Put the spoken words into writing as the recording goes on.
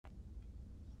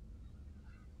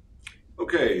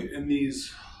Okay, in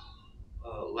these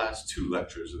last two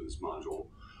lectures in this module,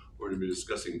 we're going to be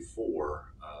discussing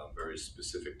four very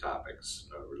specific topics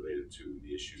related to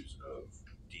the issues of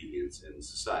deviance in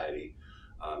society.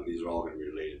 These are all going to be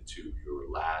related to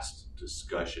your last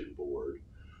discussion board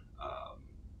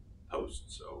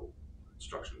post, so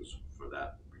instructions for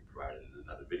that will be provided in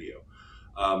another video.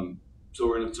 So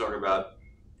we're going to talk about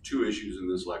two issues in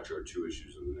this lecture, two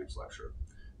issues in the next lecture,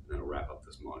 and then we'll wrap up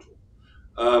this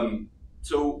module.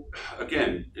 So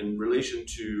again, in relation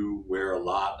to where a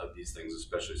lot of these things,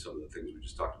 especially some of the things we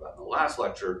just talked about in the last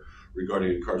lecture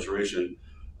regarding incarceration,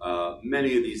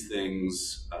 many of these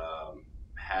things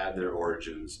had their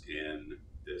origins in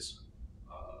this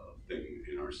thing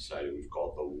in our society we've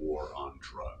called the war on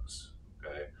drugs.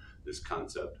 Okay, this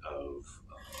concept of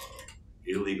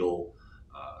illegal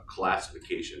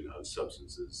classification of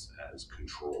substances as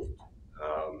controlled.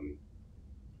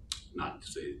 Not to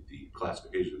say the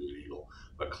classification is illegal,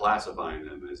 but classifying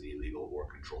them as illegal or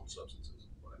controlled substances is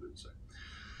what I meant to say.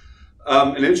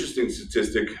 An interesting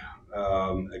statistic,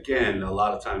 again, a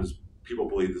lot of times people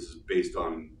believe this is based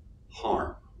on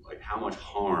harm, like how much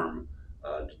harm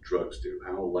do drugs do,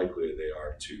 how likely they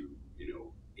are to,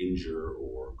 injure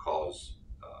or cause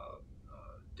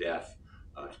death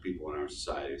to people in our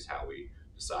societies, how we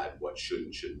decide what should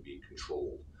and shouldn't be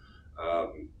controlled.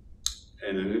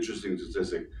 And an interesting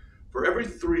statistic, for every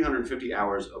 350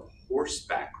 hours of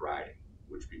horseback riding,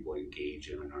 which people engage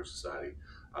in our society,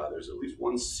 there's at least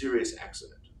one serious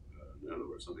accident. In other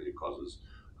words, something that causes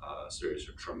serious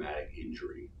or traumatic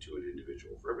injury to an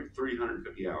individual. For every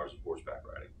 350 hours of horseback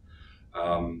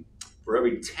riding. For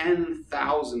every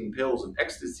 10,000 pills of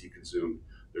ecstasy consumed,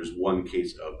 there's one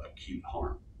case of acute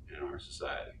harm in our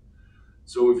society.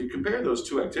 So if you compare those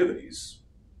two activities,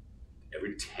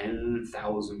 every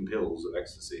 10,000 pills of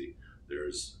ecstasy,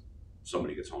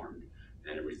 somebody gets harmed,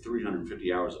 and every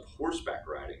 350 hours of horseback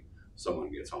riding,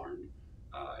 someone gets harmed.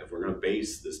 If we're going to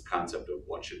base this concept of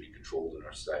what should be controlled in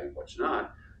our society and what's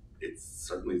not, it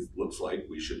certainly looks like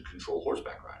we should control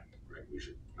horseback riding, right? We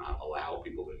should not allow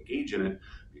people to engage in it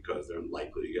because they're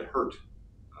likely to get hurt.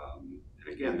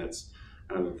 And again, that's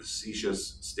kind of a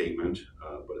facetious statement,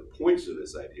 but it points to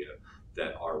this idea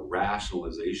that our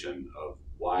rationalization of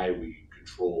why we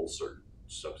control certain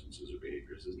substances or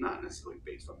behaviors is not necessarily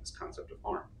based on this concept of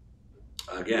harm.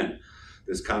 Again,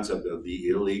 this concept of the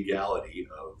illegality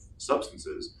of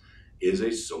substances is a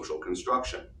social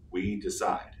construction. We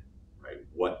decide, right,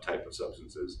 what type of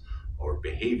substances or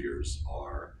behaviors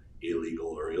are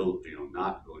illegal or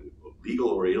not going to legal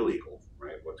or illegal,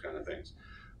 right? What kind of things?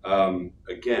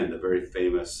 Again, the very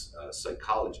famous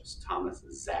psychologist Thomas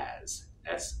Szasz,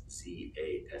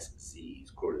 S-Z-A-S-Z,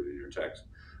 is quoted in your text.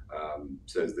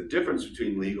 Says the difference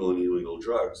between legal and illegal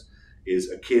drugs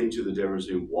is akin to the difference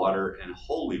between water and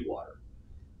holy water.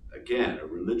 Again, a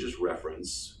religious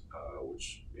reference,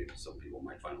 which maybe some people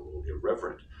might find a little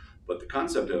irreverent, but the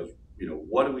concept of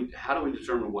how do we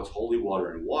determine what's holy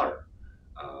water and water?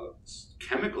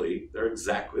 Chemically, they're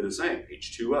exactly the same,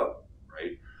 H2O,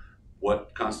 right?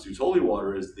 What constitutes holy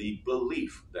water is the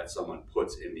belief that someone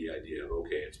puts in the idea of,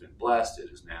 okay, it's been blessed, it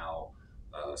is now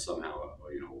somehow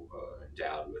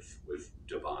endowed with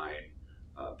divine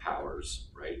powers,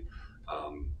 right?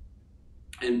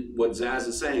 And what Szasz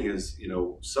is saying is,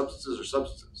 substances are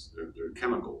substances. They're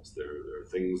chemicals. They're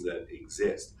things that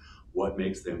exist. What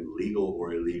makes them legal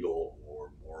or illegal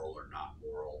or moral or not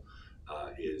moral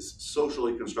is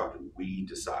socially constructed. We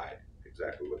decide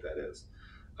exactly what that is.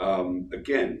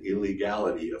 Again,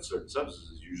 illegality of certain substances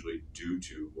is usually due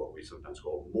to what we sometimes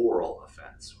call moral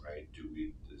offense, right? Do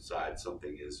we decide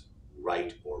something is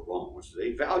right or wrong, which is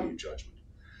a value judgment.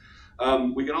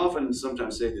 We can often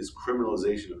sometimes say this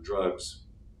criminalization of drugs,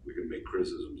 we can make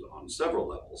criticisms on several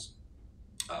levels.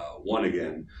 One,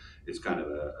 again, is kind of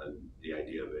the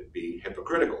idea of it being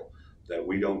hypocritical, that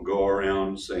we don't go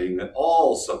around saying that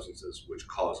all substances which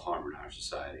cause harm in our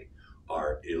society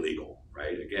are illegal,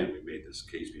 right? Again, we made this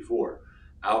case before.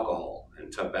 Alcohol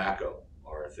and tobacco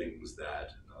are things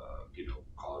that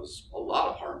cause a lot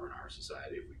of harm in our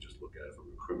society if we just look at it from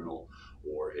a criminal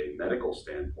or a medical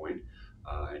standpoint,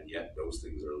 and yet those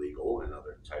things are legal and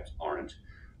other types aren't.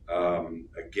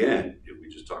 Again, if we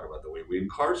just talk about the way we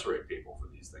incarcerate people for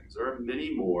these things, there are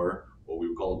many more what we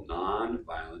would call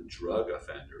non-violent drug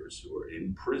offenders who are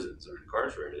in prisons or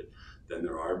incarcerated than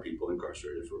there are people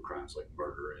incarcerated for crimes like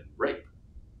murder and rape.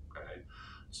 Okay,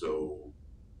 so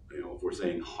if we're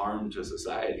saying harm to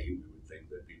society, we would think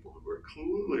that people who are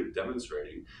clearly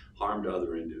demonstrating harm to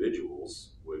other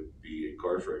individuals would be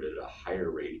incarcerated at a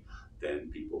higher rate than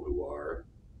people who are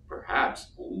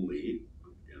perhaps only,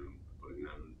 putting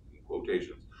them in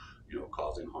quotations,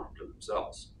 causing harm to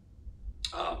themselves.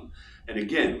 And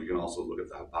again, we can also look at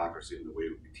the hypocrisy in the way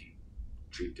we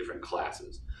treat different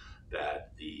classes.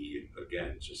 That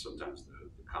again, just sometimes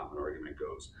the common argument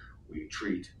goes, we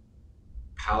treat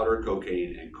powder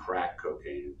cocaine and crack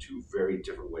cocaine in two very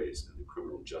different ways in the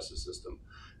criminal justice system.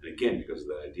 And again, because of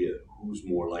the idea that who's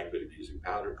more likely to be using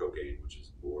powder cocaine, which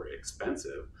is more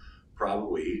expensive,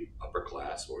 probably upper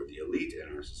class or the elite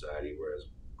in our society, whereas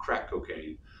crack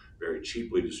cocaine, very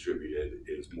cheaply distributed,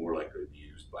 is more likely to be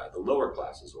used by the lower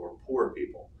classes or poor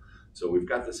people. So we've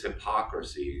got this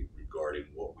hypocrisy regarding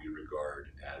what we regard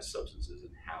as substances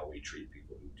and how we treat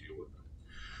people who deal with them.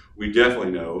 We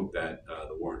definitely know that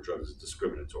the war on drugs is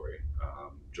discriminatory.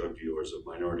 Drug dealers of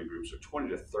minority groups are 20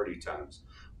 to 30 times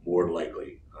more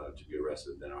likely to be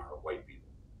arrested than are white people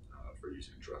for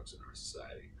using drugs in our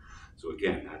society. So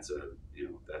again,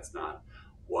 that's not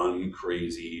one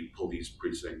crazy police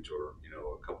precinct or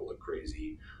a couple of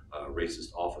crazy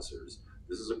racist officers.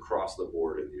 This is across the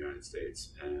board in the United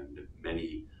States, and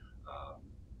many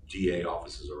DA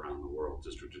offices around the world,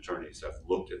 district attorneys, have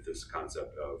looked at this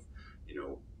concept of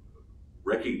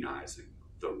recognizing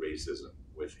the racism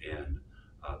within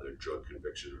their drug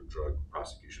conviction or drug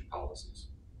prosecution policies.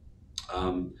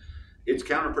 It's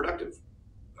counterproductive.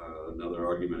 Another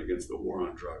argument against the war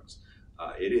on drugs.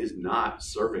 It is not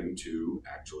serving to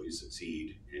actually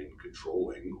succeed in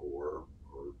controlling or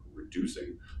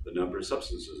reducing the number of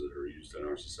substances that are used in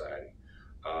our society.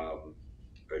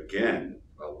 Again,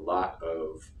 a lot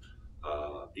of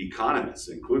economists,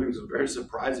 including some very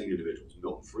surprising individuals,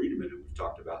 Milton Friedman, who we've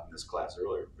talked about in this class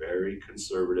earlier, very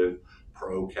conservative,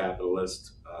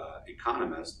 pro-capitalist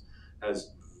economist,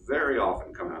 has very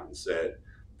often come out and said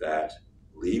that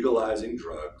legalizing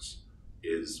drugs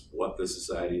is what the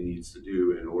society needs to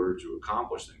do in order to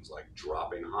accomplish things like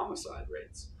dropping homicide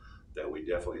rates. That we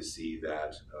definitely see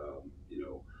that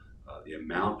the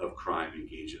amount of crime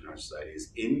engaged in our society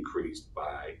is increased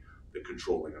by the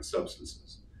controlling of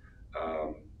substances.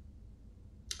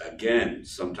 Again,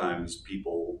 sometimes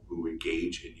people who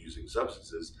engage in using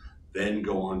substances then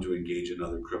go on to engage in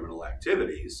other criminal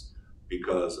activities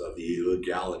because of the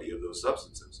illegality of those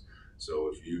substances.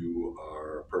 So if you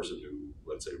are a person who,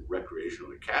 let's say,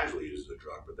 recreationally, casually uses a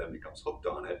drug, but then becomes hooked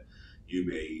on it, you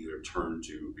may either turn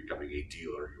to becoming a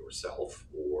dealer yourself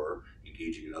or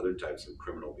engaging in other types of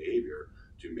criminal behavior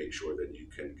to make sure that you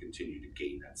can continue to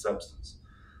gain that substance.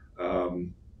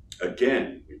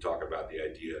 Again, we talk about the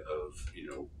idea of,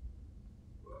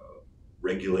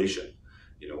 regulation.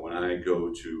 When I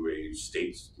go to a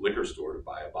state liquor store to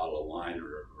buy a bottle of wine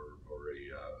or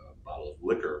a bottle of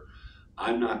liquor,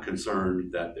 I'm not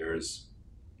concerned that there's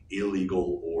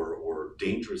illegal or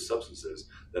dangerous substances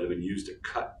that have been used to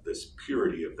cut this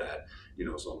purity of that.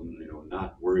 So I'm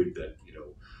not worried that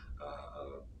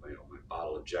my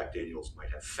bottle of Jack Daniels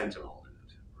might have fentanyl in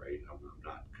it, right? I'm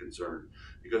not concerned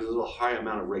because there's a high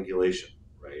amount of regulation,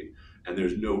 right? And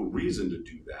there's no reason to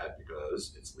do that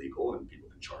because it's legal and people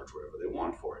can charge whatever they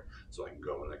want for it. So I can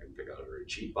go and I can pick out a very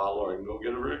cheap bottle or I can go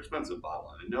get a very expensive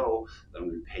bottle. And I know that I'm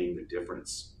going to be paying the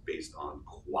difference based on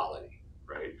quality,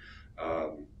 right?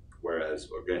 Whereas,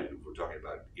 again, if we're talking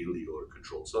about illegal or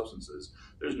controlled substances,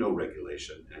 there's no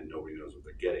regulation and nobody knows what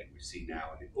they're getting. We see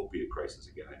now in the opiate crisis,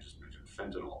 again, I just mentioned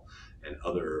fentanyl and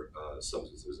other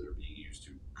substances that are being used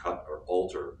to cut or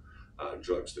alter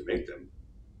drugs to make them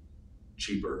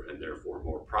cheaper and therefore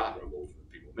more profitable for the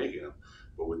people making them,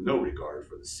 but with no regard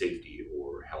for the safety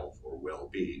or health or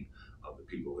well-being of the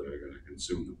people that are going to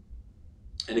consume them.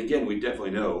 And again, we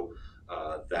definitely know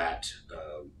that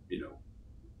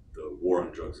the war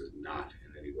on drugs has not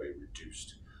in any way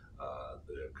reduced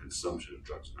the consumption of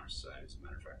drugs in our society. As a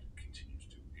matter of fact, it continues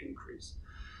to increase.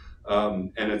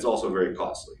 And it's also very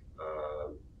costly.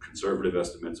 Conservative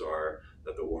estimates are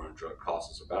that the war on drug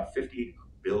costs us about $50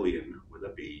 billion with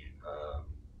a B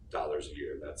dollars a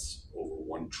year. That's over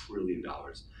 $1 trillion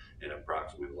in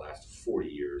approximately the last 40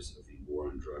 years of the war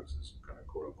on drugs has kind of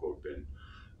quote unquote been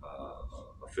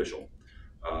official.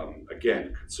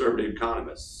 Again, conservative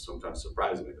economists, sometimes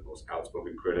surprisingly, the most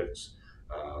outspoken critics.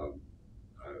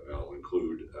 I'll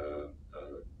include a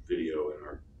video in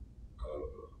our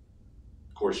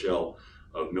course shell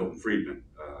of Milton Friedman,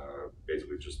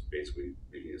 basically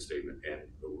making a statement, end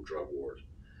the drug wars.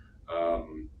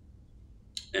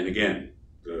 And again,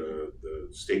 the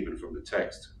statement from the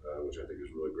text, which I think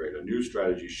is really great, a new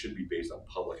strategy should be based on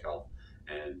public health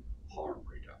and harm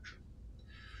reduction.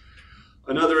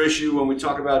 Another issue when we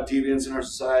talk about deviance in our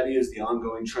society is the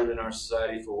ongoing trend in our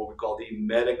society for what we call the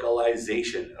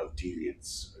medicalization of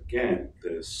deviance. Again,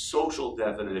 the social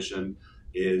definition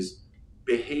is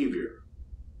behavior,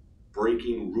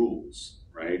 breaking rules,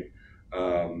 right?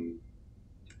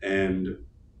 And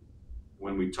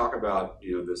when we talk about,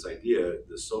 this idea,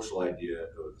 the social idea,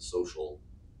 or the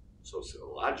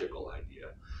sociological idea,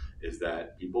 is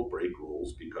that people break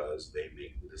rules because they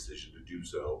make the decision to do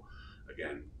so.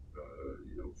 Again,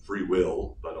 free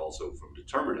will, but also from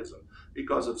determinism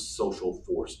because of social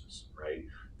forces, right?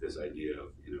 This idea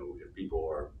of, if people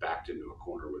are backed into a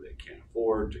corner where they can't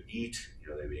afford to eat,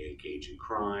 they may engage in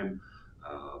crime.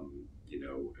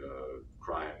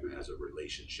 Crime as a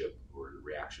relationship or a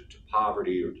reaction to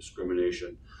poverty or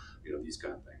discrimination, these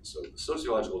kind of things. So the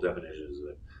sociological definition is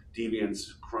that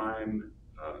deviance, crime,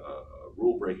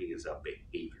 rule breaking is a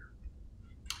behavior.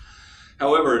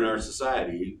 However, in our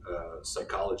society,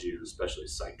 psychology and especially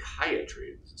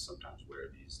psychiatry, this is sometimes where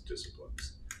these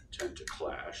disciplines tend to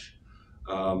clash,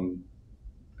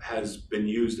 has been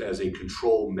used as a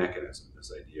control mechanism.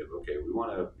 This idea of, okay, we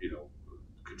want to,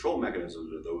 control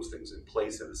mechanisms are those things in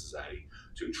place in the society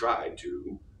to try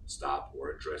to stop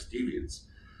or address deviance.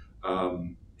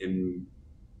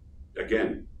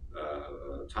 Again,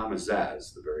 Thomas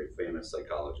Zaz, the very famous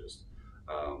psychologist,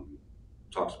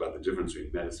 talks about the difference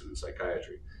between medicine and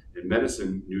psychiatry. In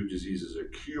medicine, new diseases are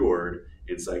cured.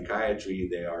 In psychiatry,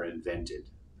 they are invented.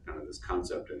 Kind of this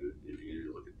concept, and if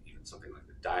you look at even something like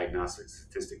the Diagnostic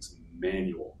Statistics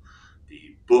Manual,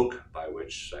 the book by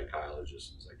which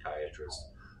psychologists and psychiatrists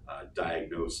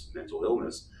diagnose mental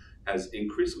illness, has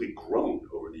increasingly grown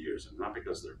over the years, and not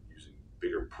because they're using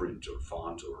bigger print or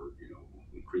font or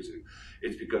increasing.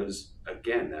 It's because,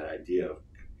 again, that idea of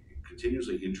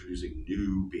continuously introducing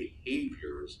new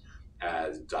behaviors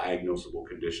as diagnosable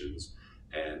conditions.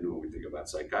 And when we think about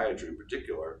psychiatry in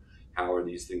particular, how are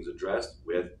these things addressed?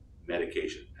 With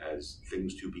medication as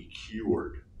things to be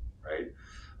cured, right?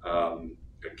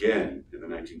 Again, in the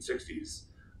 1960s,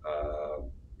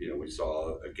 we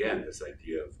saw, again, this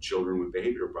idea of children with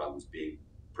behavioral problems being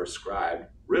prescribed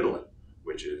Ritalin,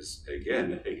 which is,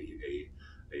 again, a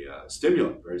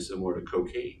stimulant, very similar to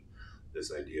cocaine.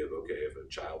 This idea of, okay, if a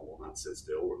child will not sit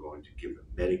still, we're going to give them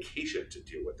medication to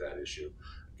deal with that issue.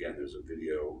 Again, there's a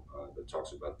video that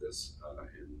talks about this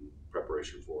in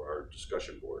preparation for our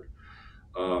discussion board.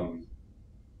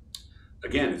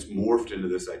 Again, it's morphed into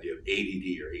this idea of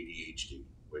ADD or ADHD,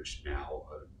 which now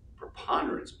a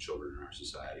preponderance of children in our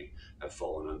society have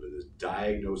fallen under this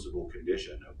diagnosable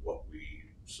condition of what we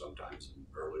sometimes in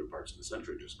earlier parts of the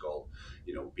century just called,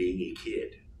 being a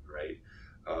kid, right?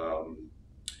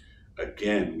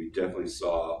 Again, we definitely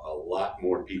saw a lot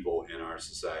more people in our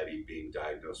society being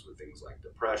diagnosed with things like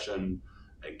depression.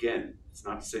 Again, it's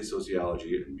not to say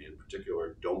sociology, and me in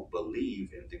particular, don't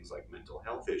believe in things like mental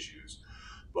health issues.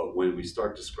 But when we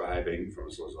start describing, from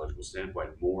a sociological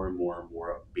standpoint, more and more and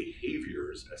more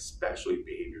behaviors, especially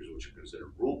behaviors which are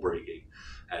considered rule breaking,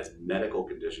 as medical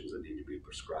conditions that need to be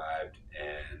prescribed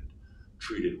and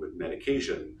treated with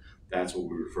medication, that's what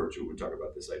we refer to when we talk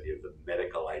about this idea of the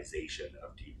medicalization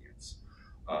of deviance.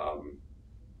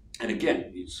 And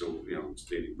again, so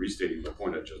restating the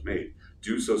point I just made,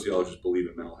 do sociologists believe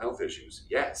in mental health issues?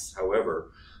 Yes.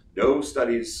 However, no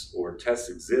studies or tests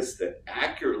exist that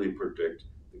accurately predict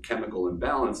the chemical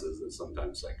imbalances that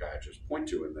sometimes psychiatrists point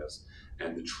to in this,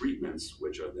 and the treatments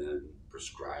which are then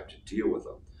prescribed to deal with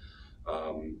them.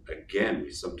 Again,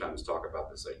 we sometimes talk about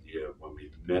this idea of when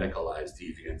we medicalize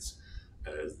deviance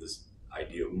as this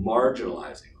idea of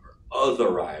marginalizing or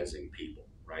otherizing people,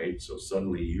 right? So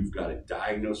suddenly you've got a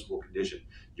diagnosable condition.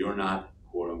 You're not,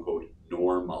 quote unquote,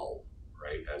 normal,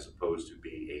 right? As opposed to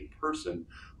being a person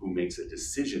who makes a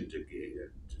decision to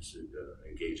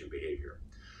engage in behavior.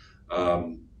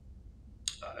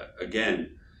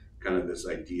 Again, kind of this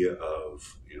idea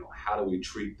of, how do we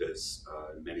treat this?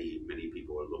 Many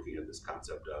people are looking at this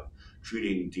concept of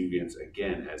treating deviance,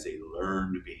 again, as a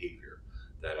learned behavior.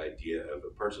 That idea of a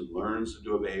person learns to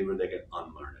do a behavior, they can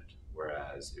unlearn it.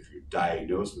 Whereas if you're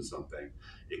diagnosed with something,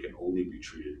 it can only be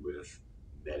treated with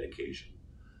medication.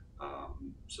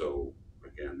 So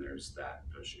again, there's that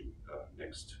issue.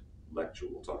 Next lecture,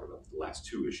 we'll talk about the last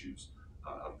two issues